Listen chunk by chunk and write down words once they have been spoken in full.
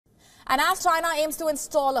And as China aims to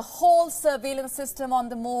install a whole surveillance system on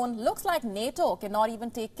the moon, looks like NATO cannot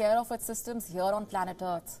even take care of its systems here on planet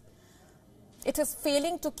Earth. It is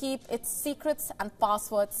failing to keep its secrets and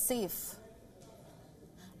passwords safe.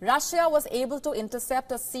 Russia was able to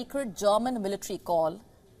intercept a secret German military call,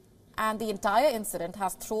 and the entire incident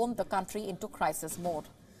has thrown the country into crisis mode.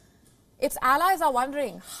 Its allies are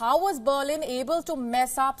wondering, how was Berlin able to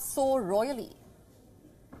mess up so royally?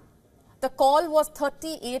 The call was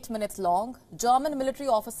 38 minutes long. German military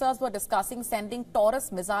officers were discussing sending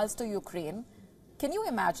Taurus missiles to Ukraine. Can you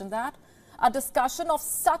imagine that? A discussion of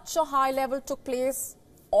such a high level took place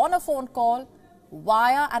on a phone call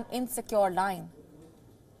via an insecure line.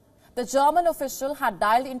 The German official had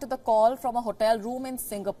dialed into the call from a hotel room in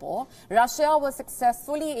Singapore. Russia was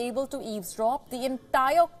successfully able to eavesdrop. The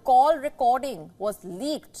entire call recording was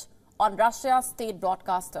leaked on Russia's state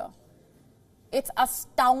broadcaster. It's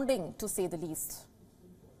astounding, to say the least.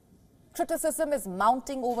 Criticism is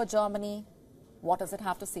mounting over Germany. What does it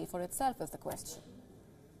have to say for itself is the question.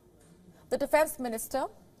 The defense minister,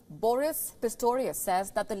 Boris Pistorius,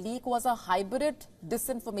 says that the leak was a hybrid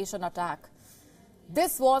disinformation attack.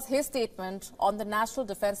 This was his statement on the National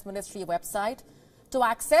Defense Ministry website. To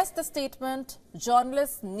access the statement,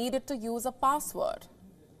 journalists needed to use a password.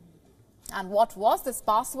 And what was this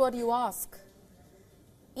password, you ask?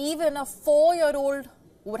 Even a 4-year-old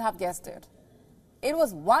would have guessed it. It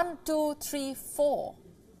was 1234.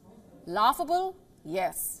 Laughable?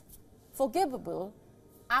 Yes. Forgivable?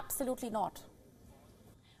 Absolutely not.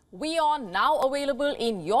 WION now available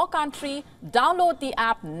in your country. Download the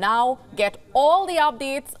app now. Get all the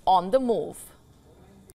updates on the move.